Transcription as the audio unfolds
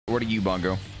What are you,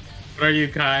 Bongo? What are you,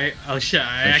 Kai? Oh shit!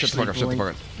 Shut the fuck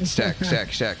up!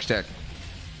 Stack.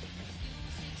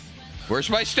 Where's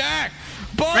my stack?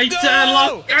 Bongo! Right there,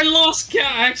 I lost count.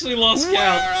 I actually lost count.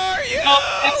 Where are you?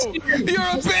 Oh, you're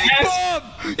a big bum!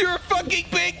 You're a fucking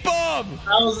big bum!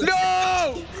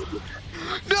 No!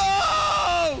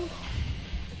 No!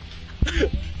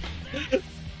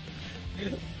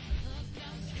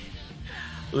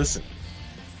 Listen,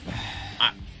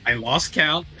 I lost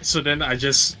count, so then I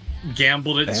just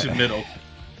gambled it to middle.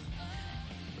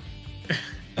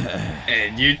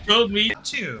 And you told me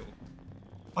to.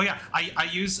 Oh yeah, I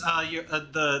use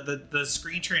the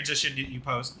screen transition that you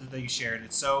that you shared.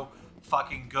 It's so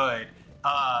fucking good.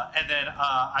 And then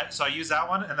so I use that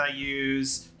one, and I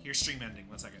use here's stream ending.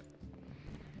 1 second.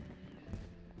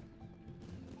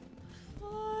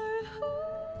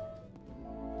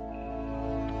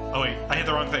 Oh wait, I hit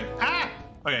the wrong thing. Ah!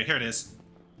 Okay, here it is.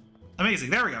 Amazing.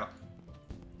 There we go.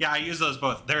 Yeah, I use those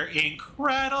both. They're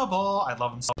incredible. I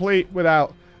love them so. Complete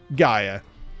without GAIA.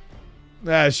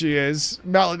 There she is.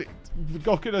 Melody,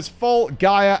 looking as full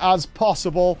GAIA as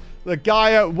possible. The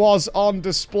GAIA was on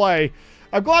display.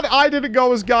 I'm glad I didn't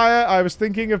go as GAIA. I was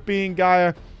thinking of being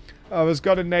GAIA. I was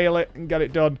going to nail it and get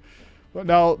it done. But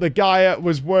no, the GAIA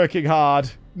was working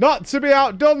hard. Not to be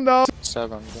outdone, though.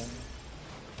 7.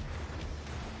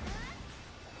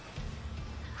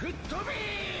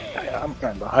 I'm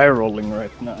kind of high rolling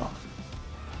right now.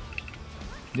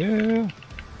 Yeah,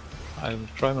 I'll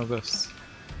try my best.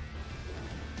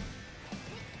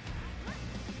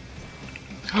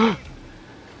 Oh,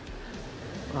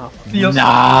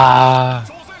 nah!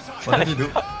 What did you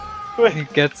do? He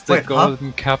gets the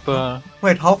golden kappa.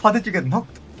 Wait, how far did you get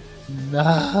knocked?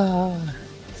 Nah!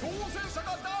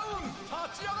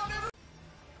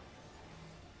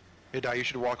 Hey, Dai, you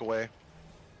should walk away.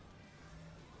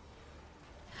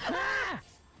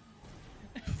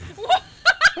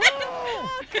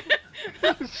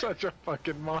 Such a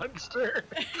fucking monster.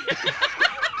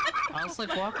 I was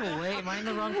like, walk away. Am I in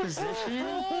the wrong position?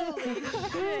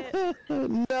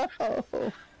 No.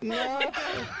 No.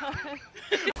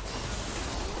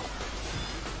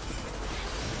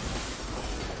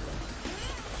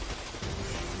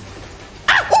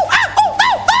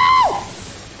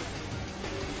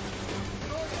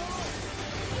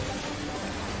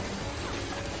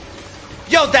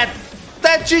 Yo, that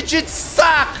Jujutsu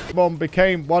suck! Mom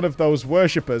became one of those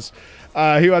worshippers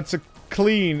who had to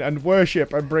clean and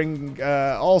worship and bring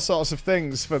all sorts of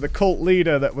things for the cult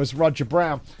leader that was Roger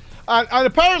Brown. And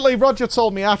apparently Roger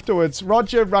told me afterwards,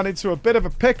 Roger ran into a bit of a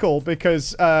pickle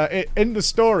because in the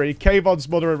story, Kayvon's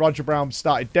mother and Roger Brown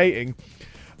started dating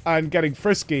and getting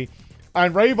frisky.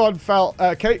 And Rayvon felt,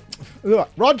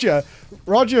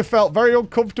 Roger felt very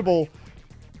uncomfortable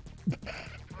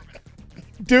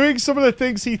doing some of the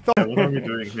things he thought. What are we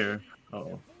doing here?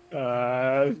 Oh.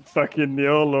 Fucking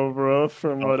YOLO, bro,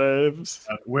 from whatevs.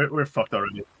 We're fucked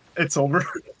already. It's over.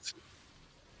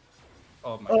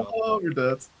 Oh my god. Oh, we're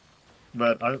dead.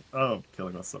 But I'm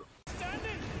killing myself.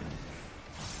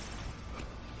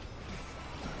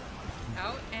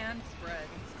 Out and spread.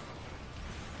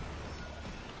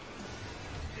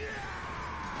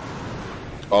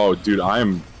 Oh, dude,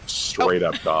 I'm straight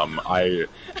up dumb. I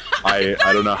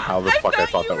don't know how the fuck I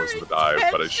thought that was the dive,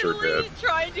 but I sure did.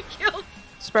 Trying to kill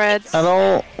Spreads. I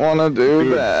don't want to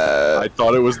do that. I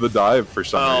thought it was the dive for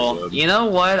some reason. You know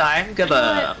what? I'm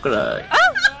gonna.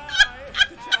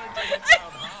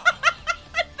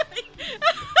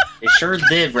 They sure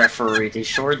did, referee. They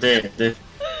sure did.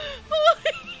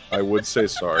 I would say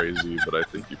sorry, Z, but I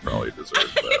think you probably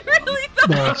deserved that. Really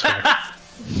No, that's fair.